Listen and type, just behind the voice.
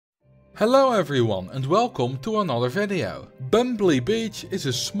Hello everyone and welcome to another video. Bumbley Beach is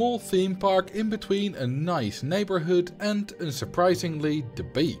a small theme park in between a nice neighborhood and, unsurprisingly, the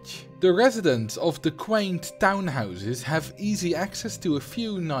beach. The residents of the quaint townhouses have easy access to a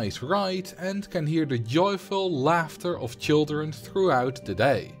few nice rides and can hear the joyful laughter of children throughout the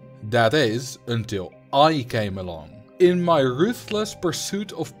day. That is, until I came along. In my ruthless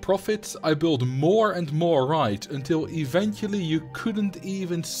pursuit of profits, I built more and more rides until eventually you couldn't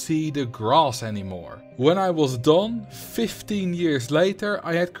even see the grass anymore. When I was done, 15 years later,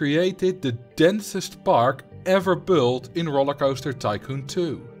 I had created the densest park ever built in RollerCoaster Tycoon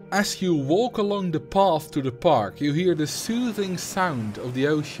 2. As you walk along the path to the park, you hear the soothing sound of the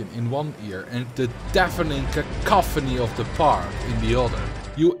ocean in one ear and the deafening cacophony of the park in the other.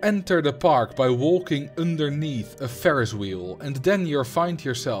 You enter the park by walking underneath a Ferris wheel and then you find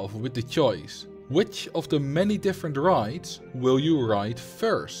yourself with the choice. Which of the many different rides will you ride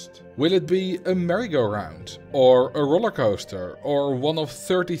first? Will it be a merry-go-round, or a roller coaster, or one of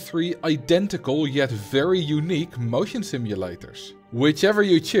 33 identical yet very unique motion simulators? Whichever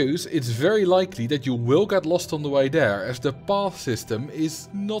you choose, it's very likely that you will get lost on the way there, as the path system is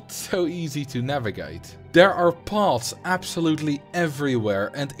not so easy to navigate. There are paths absolutely everywhere,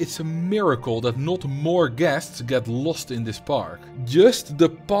 and it's a miracle that not more guests get lost in this park. Just the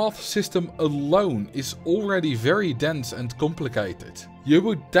path system alone is already very dense and complicated. You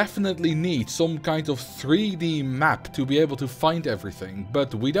would definitely need some kind of 3D map to be able to find everything,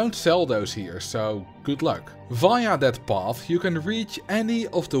 but we don't sell those here, so good luck. Via that path you can reach any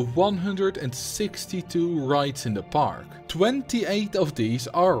of the 162 rides in the park. 28 of these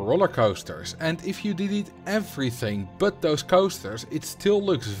are roller coasters, and if you delete everything but those coasters, it still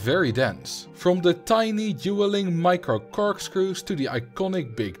looks very dense. From the tiny dueling micro corkscrews to the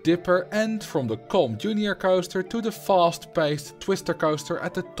iconic Big Dipper, and from the calm junior coaster to the fast-paced twister coaster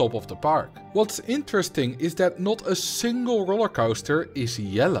at the top of the park. What's interesting is that not a single roller coaster is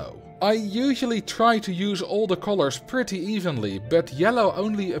yellow. I usually try to use all the colors pretty evenly, but yellow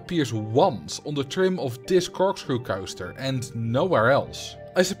only appears once on the trim of this corkscrew coaster and nowhere else.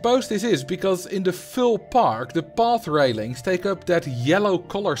 I suppose this is because in the full park the path railings take up that yellow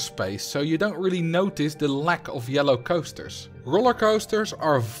color space, so you don't really notice the lack of yellow coasters. Roller coasters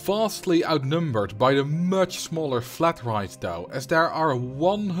are vastly outnumbered by the much smaller flat rides though, as there are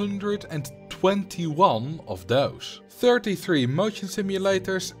 121 of those. 33 motion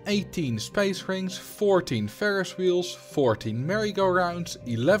simulators, 18 space rings, 14 Ferris wheels, 14 merry-go-rounds,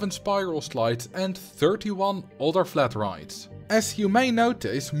 11 spiral slides and 31 other flat rides. As you may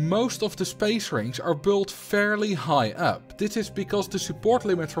notice, most of the space rings are built fairly high up. This is because the support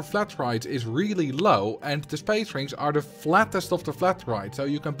limit for flat rides is really low and the space rings are the flattest of the flat rides, so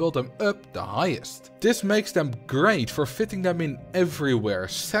you can build them up the highest. This makes them great for fitting them in everywhere,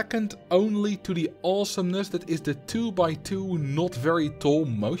 second only to the awesomeness that is the 2x2 not very tall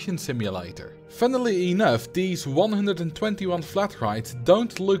motion simulator. Funnily enough, these 121 flat rides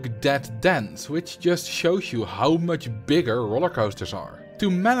don't look that dense, which just shows you how much bigger roller coasters are. To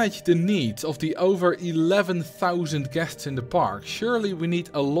manage the needs of the over 11,000 guests in the park, surely we need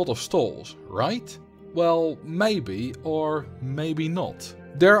a lot of stalls, right? Well, maybe or maybe not.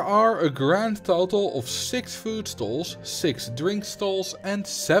 There are a grand total of 6 food stalls, 6 drink stalls and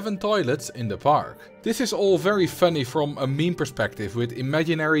 7 toilets in the park. This is all very funny from a meme perspective with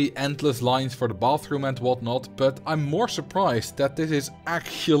imaginary endless lines for the bathroom and whatnot, but I'm more surprised that this is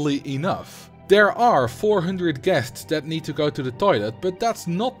actually enough. There are 400 guests that need to go to the toilet, but that's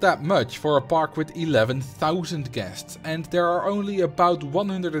not that much for a park with 11,000 guests, and there are only about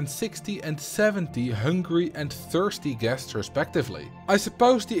 160 and 70 hungry and thirsty guests respectively. I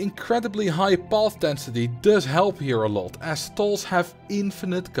suppose the incredibly high path density does help here a lot, as stalls have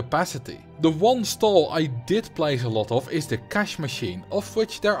infinite capacity. The one stall I did place a lot of is the cash machine, of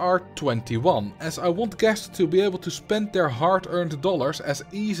which there are 21, as I want guests to be able to spend their hard-earned dollars as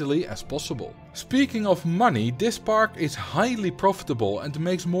easily as possible. Speaking of money, this park is highly profitable and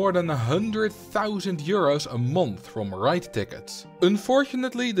makes more than 100,000 euros a month from ride tickets.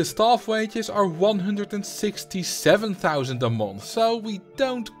 Unfortunately, the staff wages are 167,000 a month, so we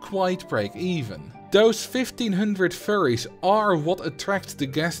don't quite break even. Those 1500 furries are what attracts the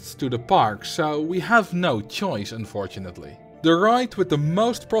guests to the park, so we have no choice unfortunately. The ride with the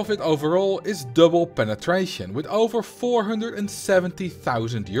most profit overall is Double Penetration with over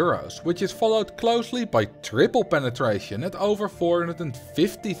 470,000 euros, which is followed closely by Triple Penetration at over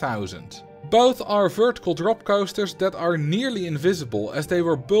 450,000. Both are vertical drop coasters that are nearly invisible as they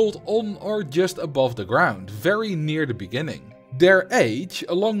were built on or just above the ground, very near the beginning. Their age,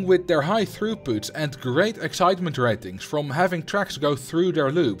 along with their high throughputs and great excitement ratings from having tracks go through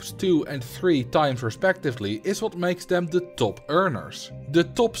their loops 2 and 3 times respectively, is what makes them the top earners. The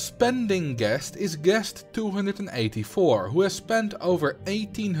top spending guest is guest 284, who has spent over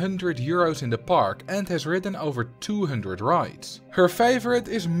 1800 euros in the park and has ridden over 200 rides. Her favorite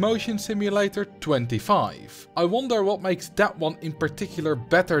is Motion Simulator 25. I wonder what makes that one in particular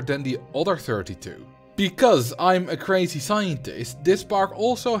better than the other 32. Because I'm a crazy scientist, this park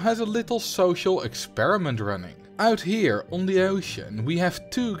also has a little social experiment running. Out here on the ocean we have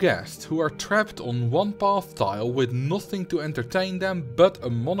two guests who are trapped on one path tile with nothing to entertain them but a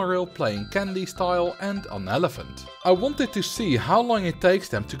monorail playing candy style and an elephant. I wanted to see how long it takes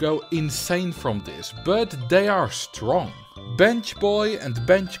them to go insane from this, but they are strong. Bench Boy and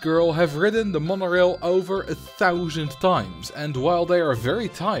Bench Girl have ridden the monorail over 1000 times, and while they are very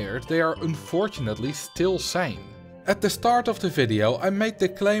tired, they are unfortunately still sane. At the start of the video I made the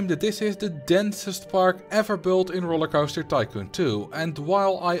claim that this is the densest park ever built in RollerCoaster Tycoon 2, and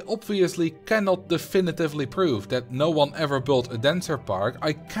while I obviously cannot definitively prove that no one ever built a denser park,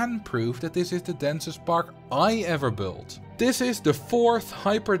 I can prove that this is the densest park I ever built. This is the fourth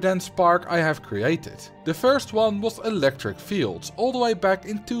hyperdense park I have created. The first one was Electric Fields, all the way back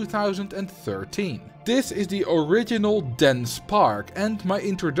in 2013. This is the original dense park and my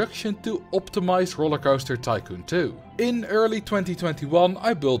introduction to optimized RollerCoaster Tycoon 2. In early 2021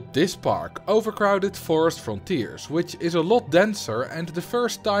 I built this park, Overcrowded Forest Frontiers, which is a lot denser and the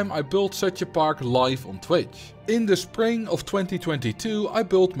first time I built such a park live on Twitch. In the spring of 2022 I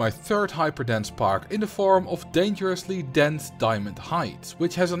built my third hyperdense park in the form of Dangerously Dense Diamond Heights,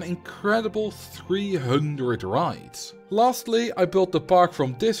 which has an incredible 300 rides. Lastly, I built the park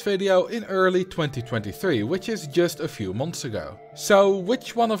from this video in early 2023, which is just a few months ago. So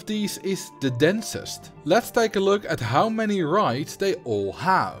which one of these is the densest? Let's take a look at how many rides they all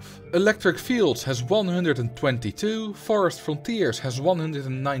have. Electric Fields has 122, Forest Frontiers has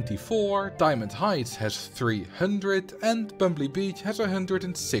 194, Diamond Heights has 300 and Bumbly Beach has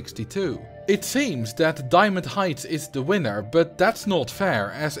 162. It seems that Diamond Heights is the winner, but that's not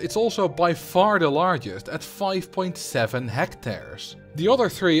fair as it's also by far the largest at 5.7 hectares. The other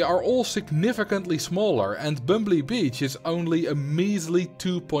three are all significantly smaller and Bumbly Beach is only a measly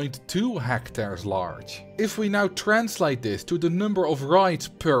 2.2 hectares large. If we now translate this to the number of rides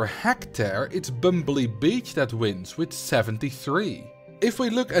per hectare, it's Bumbly Beach that wins with 73. If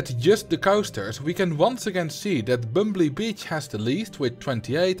we look at just the coasters, we can once again see that Bumbly Beach has the least with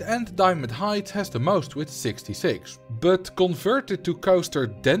 28 and Diamond Heights has the most with 66. But converted to coaster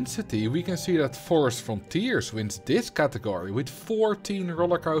density, we can see that Forest Frontiers wins this category with 14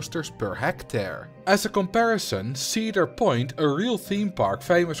 roller coasters per hectare. As a comparison, Cedar Point, a real theme park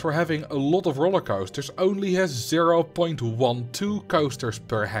famous for having a lot of roller coasters, only has 0.12 coasters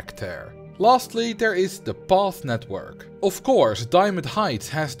per hectare. Lastly, there is the path network. Of course, Diamond Heights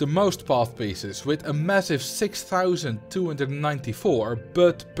has the most path pieces with a massive 6,294,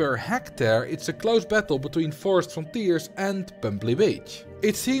 but per hectare it's a close battle between Forest Frontiers and Bumbly Beach.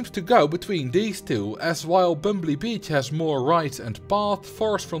 It seems to go between these two, as while Bumbly Beach has more rides and paths,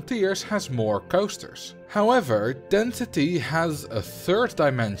 Forest Frontiers has more coasters. However, density has a third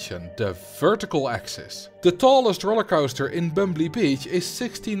dimension, the vertical axis. The tallest roller coaster in Bumbly Beach is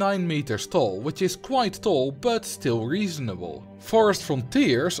 69 meters tall, which is quite tall but still reasonable. Forest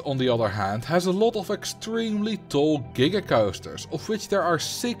Frontiers, on the other hand, has a lot of extremely tall giga coasters, of which there are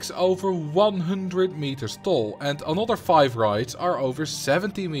 6 over 100 meters tall and another 5 rides are over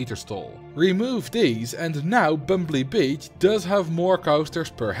 70 meters tall. Remove these and now Bumbly Beach does have more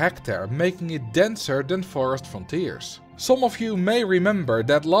coasters per hectare, making it denser than Forest Frontiers. Some of you may remember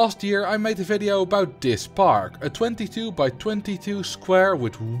that last year I made a video about this park, a 22 by 22 square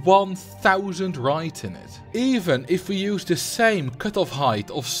with 1000 rides in it. Even if we use the same cutoff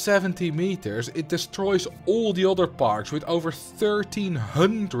height of 70 meters, it destroys all the other parks with over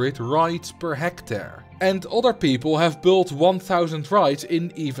 1300 rides per hectare. And other people have built 1000 rides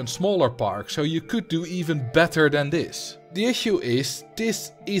in even smaller parks, so you could do even better than this. The issue is,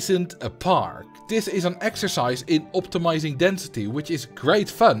 this isn't a park. This is an exercise in optimizing density, which is great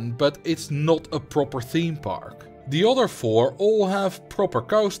fun, but it's not a proper theme park. The other 4 all have proper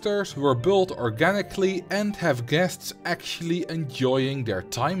coasters, were built organically and have guests actually enjoying their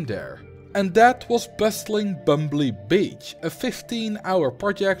time there. And that was bustling Bumbly Beach, a 15-hour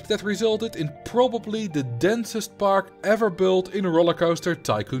project that resulted in probably the densest park ever built in RollerCoaster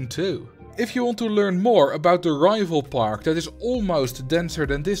Tycoon 2. If you want to learn more about the rival park that is almost denser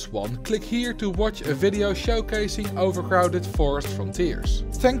than this one, click here to watch a video showcasing Overcrowded Forest Frontiers.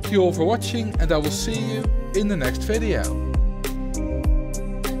 Thank you all for watching and I will see you in the next video.